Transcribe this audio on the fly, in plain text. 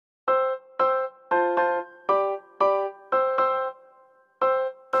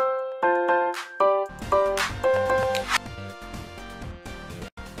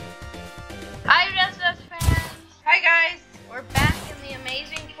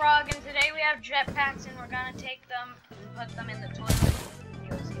have jetpacks and we're gonna take them and put them in the toilet.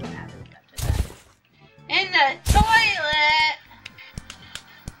 You'll see what happens after that. In the toilet?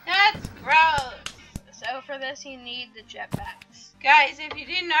 That's gross. So for this you need the jetpacks. Guys, if you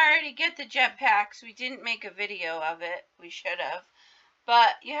didn't already get the jetpacks, we didn't make a video of it. We should have.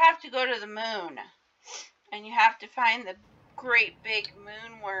 But you have to go to the moon. And you have to find the great big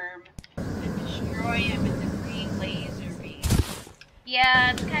moon worm and destroy him with the green laser beam.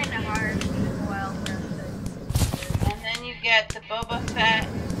 Yeah, it's kind of hard to do while for us. And then you get the Boba Fett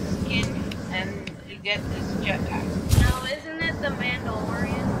skin and you get this jetpack. No, isn't it the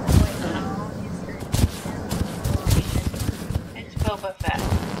Mandalorian? It's Boba Fett.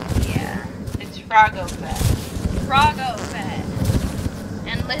 Yeah. It's Froggo Fett. Froggo Fett.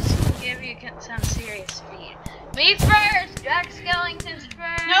 And this will give you some serious speed. Me first! Jack Skellington's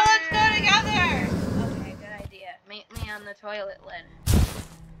first! No, let's go together! Okay, good idea. Meet me on the toilet lid.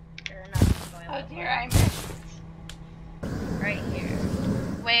 Or not the toilet. Oh dear, I missed. Right here.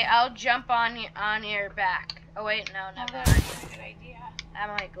 Wait, I'll jump on your back. Oh wait, no, never mind. That's a good idea. That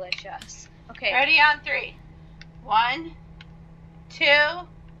might glitch us. Okay. Ready on 3. 1, 2,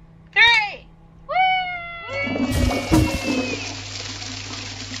 3! Woo!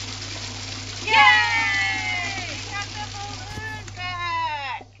 Yay! Got the balloon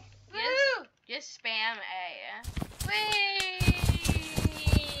back! Woo! Just spam A. Whee!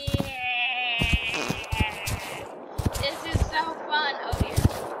 This is so fun. Oh dear.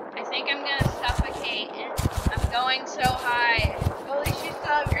 I think I'm gonna suffocate. I'm going so high. Well, at least you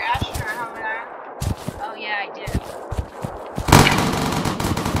still have your astronaut helmet on. Oh yeah, I do.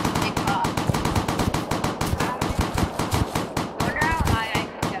 Big pop. I wonder how high I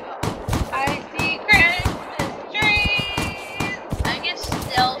can go. I see Christmas trees! I think it's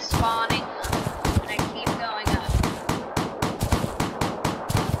still spawning them, and I keep going up.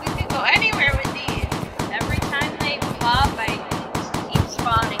 We could go anywhere with these. Every time they pop, I just keep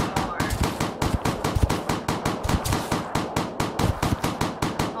spawning more.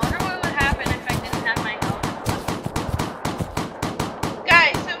 I wonder what would happen if I didn't have my helmet.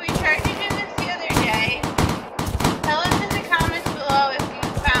 Guys, so we tried to do this the other day. Tell us in the comments below if you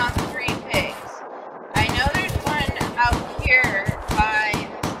found 3 pigs. I know there's one out here by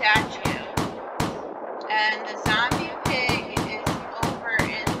the statue. And the zombie pig is over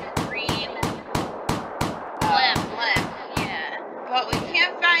in the green blimp. Yeah. But we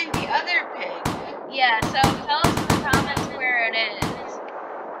can't find the other pig. Yeah, so tell us in the comments where it is.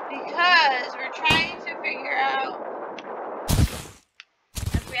 Because we're trying to figure out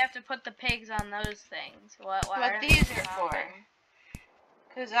If we have to put the pigs on those things. What these are for.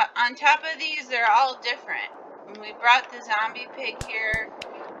 Because on top of these, they're all different. And we brought the zombie pig here.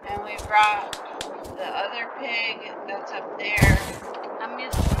 And we brought the other pig that's up there. I'm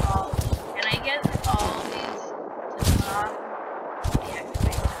using all. Can I get all these to the top?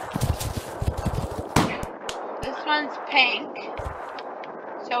 This one's pink.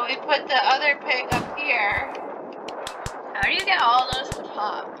 So we put the other pig up here. How do you get all those to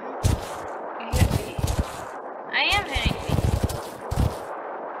pop? You hit these. I am hitting these.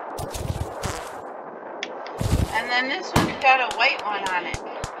 And then this one's got a white one on it.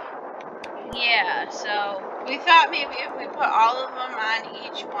 Yeah, so We thought maybe if we put all of them on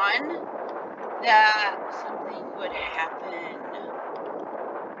each one, that something would happen.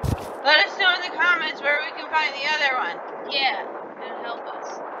 Let us know in the comments where we can find the other one. yeah, it'll help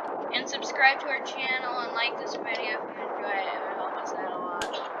us. And subscribe to our channel and like this video if you enjoy it. It would help us out a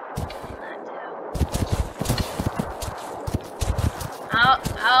lot. That too.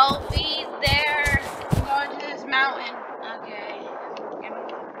 I'll be there. I'm going to this mountain. Okay.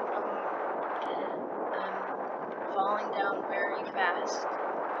 I'm falling down very fast.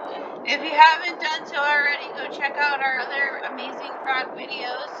 If you haven't done so already, go check out our other Amazing Frog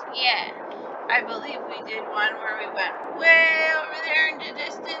videos. Yeah. I believe we did one where we went way over there in the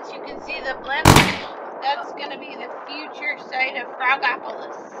distance. You can see the blimp. That's going to be the future site of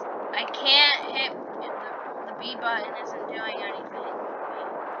Frogopolis. I can't hit the B button isn't doing anything.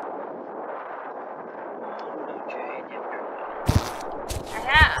 Try a different one. I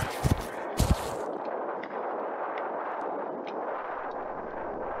have.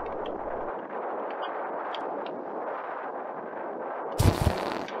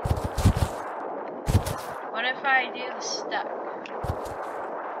 What if I do the stuck?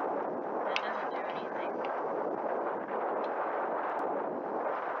 That doesn't do anything.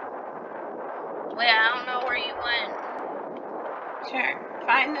 Wait, I don't know where you went. Sure.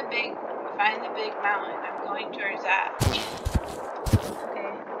 Find the big mountain. I'm going towards that.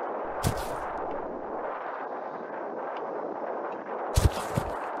 Okay.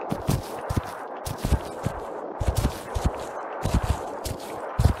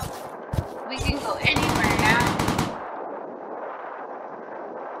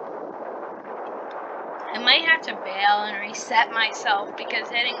 myself because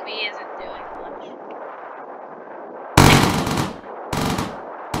hitting B isn't doing much.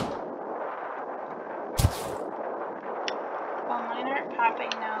 Well, mine aren't popping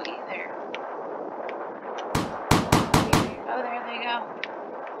now either. Oh, there they go.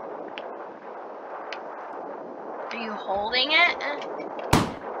 Are you holding it?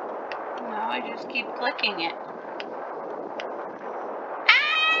 No, I just keep clicking it.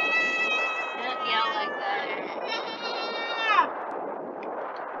 Don't yell like that.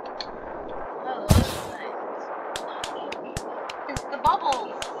 Oh, those things. It's the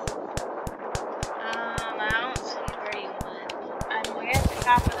bubbles. I don't see where you went. I'm way at the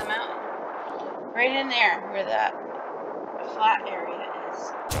top of the mountain. Right in there where that flat area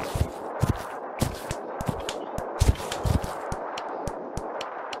is.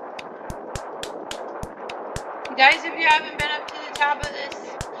 Guys, if you haven't been up to the top of this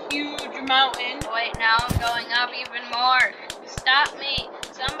huge mountain. Wait, now I'm going up even more. Stop me.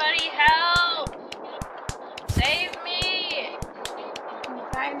 Somebody help. Save me. You can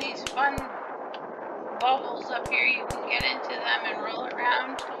find these fun bubbles up here. You can get into them and roll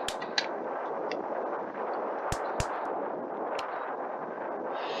around.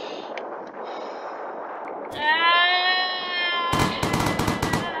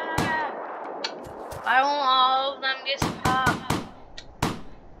 Why won't all of them just pop?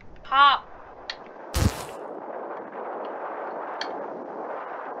 Pop.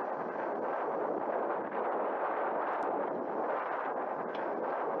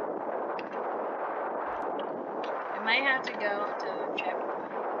 I might have to go to the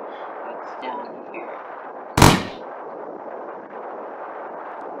checkpoint. What's down here?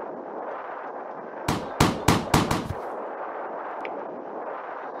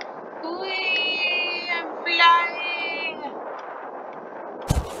 Whee! I'm flying!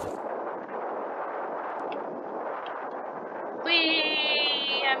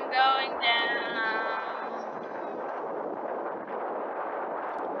 Whee! I'm going down.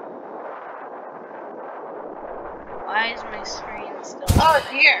 Why is my screen still? Oh, it's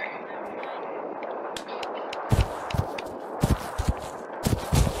here.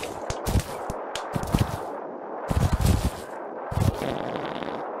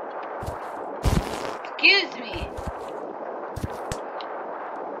 Excuse me.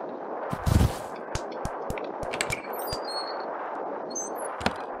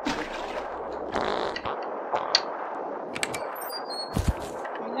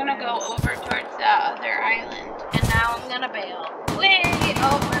 I'm gonna go over towards that other island. And now I'm gonna bail. Whee!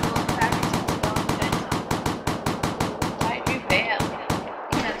 Oh, my little package is going Why'd you bail?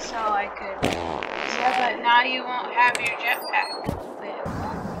 because so I could. Yeah, but now you won't have your jetpack. Wait,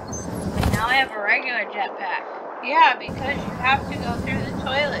 now I have a regular jetpack. Yeah, because you have to go through the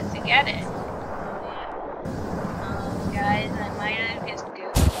toilet to get it. Guys, I might have just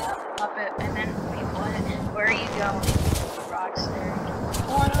goofed up it, and then where are you going, Rockster?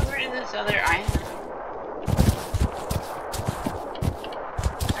 Going over to this other island.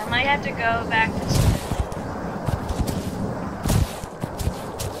 I might have to go back to Swindon.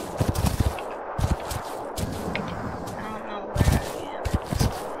 I don't know where I am at this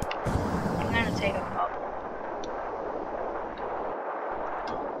point. I'm gonna take a bubble.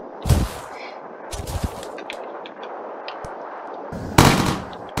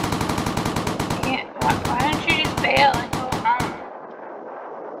 Why don't you just bail and go home?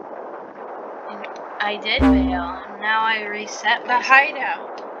 I did bail, and now I reset The hideout.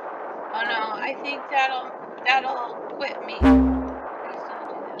 Oh no, I think that'll quit me. Please don't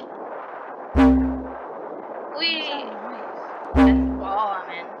do that. What's that noise? This wall I'm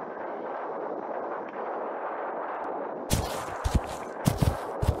in.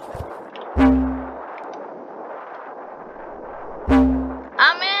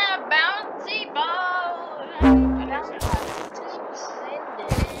 I'm in a bouncy boat.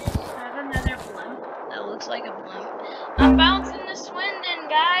 Have another blimp. That looks like a blimp. I'm bouncing to Swindon,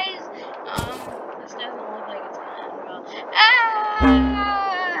 guys. This doesn't look like it's gonna end well.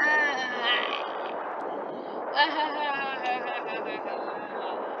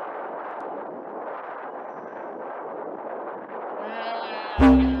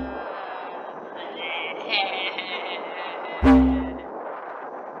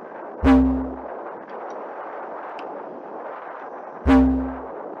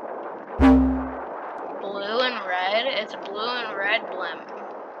 Blue and red? It's a blue and red blimp.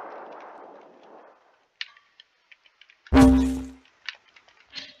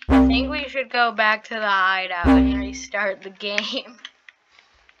 I think we should go back to the hideout and restart the game.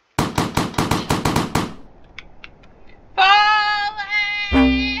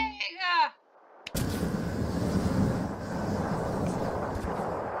 Falling!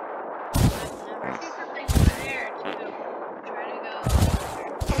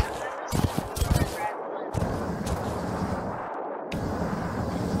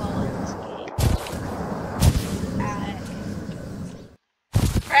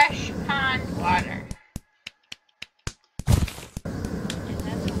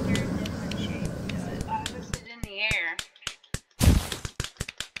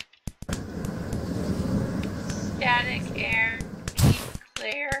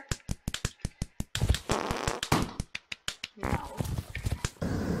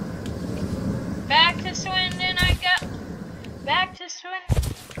 to Swindon I go. Back to Swindon.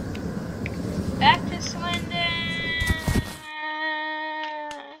 Back to Swindon.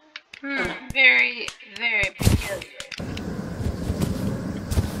 Very, very peculiar.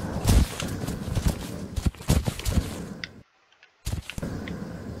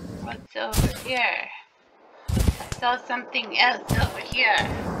 What's over here? I saw something else over here.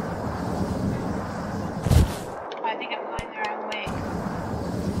 I think I'm going